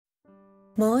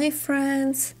My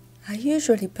friends, I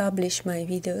usually publish my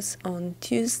videos on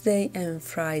Tuesday and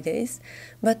Fridays,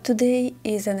 but today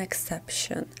is an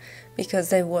exception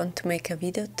because I want to make a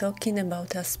video talking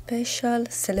about a special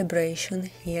celebration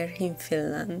here in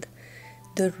Finland,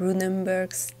 the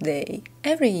Runeberg's Day.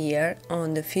 Every year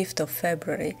on the 5th of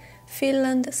February,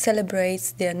 Finland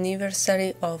celebrates the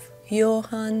anniversary of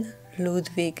Johann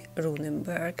Ludwig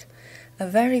Runeberg, a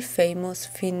very famous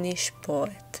Finnish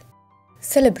poet.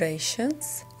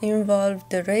 Celebrations involve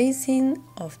the raising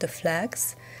of the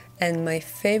flags and my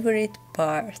favorite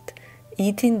part,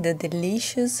 eating the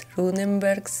delicious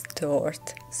Runeberg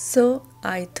Torte. So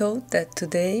I thought that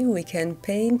today we can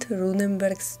paint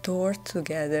Runeberg Torte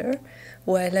together,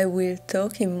 while I will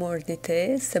talk in more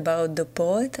details about the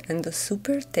poet and the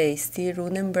super tasty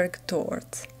Runeberg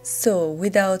Torte. So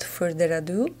without further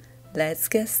ado, let's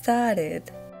get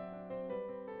started!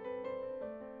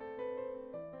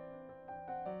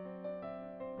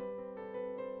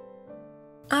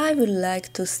 I would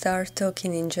like to start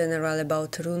talking in general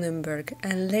about Runeberg,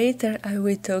 and later I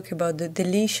will talk about the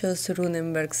delicious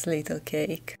Runeberg's little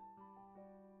cake.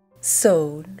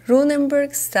 So,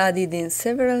 Runeberg studied in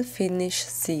several Finnish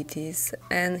cities,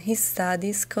 and his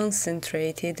studies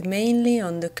concentrated mainly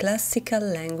on the classical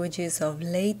languages of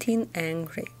Latin and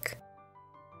Greek.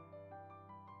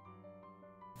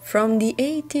 From the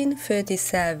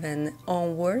 1837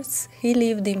 onwards, he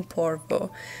lived in Porvoo,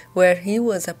 where he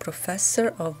was a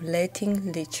professor of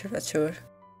Latin literature.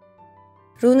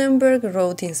 Runeberg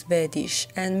wrote in Swedish,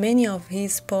 and many of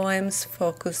his poems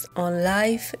focused on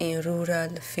life in rural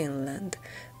Finland,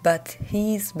 but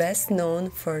he is best known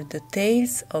for the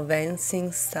Tales of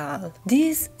Ensingstall.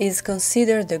 This is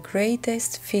considered the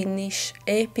greatest Finnish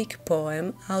epic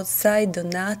poem outside the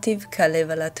native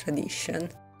Kalevala tradition.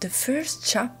 The first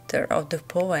chapter of the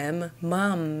poem,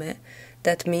 Maamme,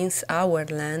 that means our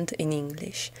land in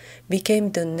English,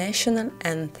 became the national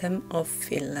anthem of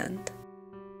Finland.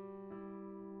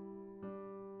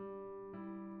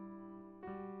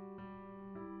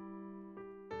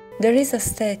 There is a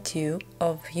statue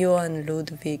of Johann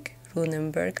Ludwig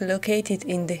Runeberg located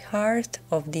in the heart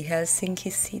of the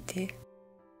Helsinki city.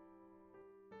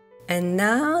 And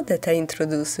now that I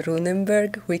introduce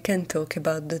Runeberg, we can talk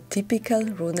about the typical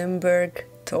Runeberg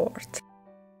Torte.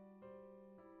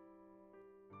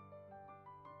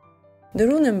 The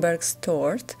Runeberg's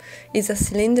Torte is a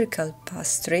cylindrical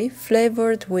pastry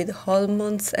flavored with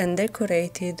almonds and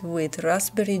decorated with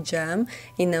raspberry jam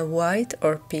in a white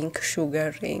or pink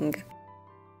sugar ring.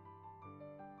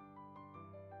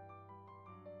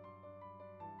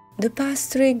 The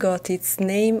pastry got its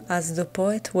name as the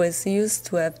poet was used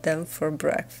to have them for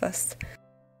breakfast.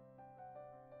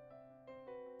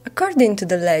 According to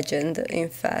the legend, in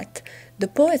fact, the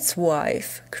poet's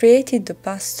wife created the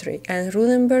pastry and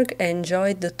Runeberg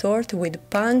enjoyed the torte with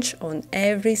punch on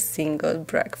every single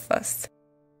breakfast.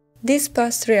 These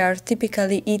pastries are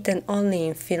typically eaten only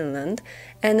in Finland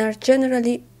and are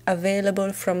generally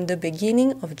available from the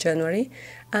beginning of January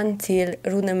until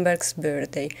Runeberg's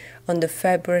birthday on the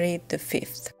February the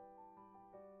 5th.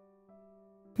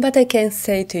 But I can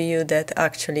say to you that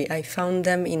actually I found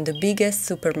them in the biggest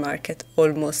supermarket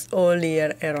almost all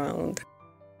year around,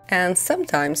 and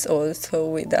sometimes also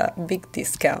with a big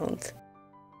discount.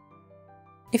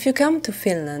 If you come to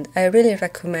Finland, I really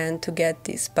recommend to get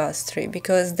this pastry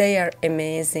because they are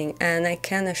amazing, and I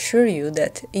can assure you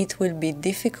that it will be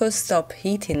difficult to stop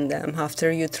eating them after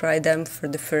you try them for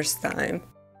the first time.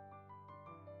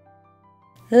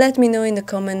 Let me know in the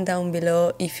comment down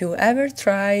below if you ever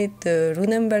tried the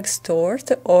Runeberg's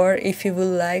Torte or if you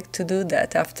would like to do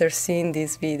that after seeing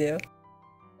this video.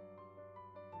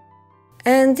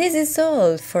 And this is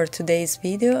all for today's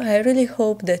video. I really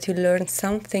hope that you learned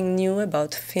something new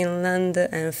about Finland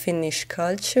and Finnish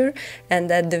culture and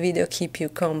that the video keep you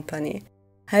company.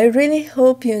 I really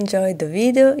hope you enjoyed the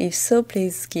video. If so,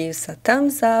 please give us a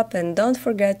thumbs up and don't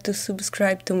forget to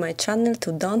subscribe to my channel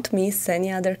to don't miss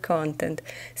any other content.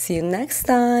 See you next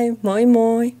time. Moi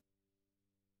moi!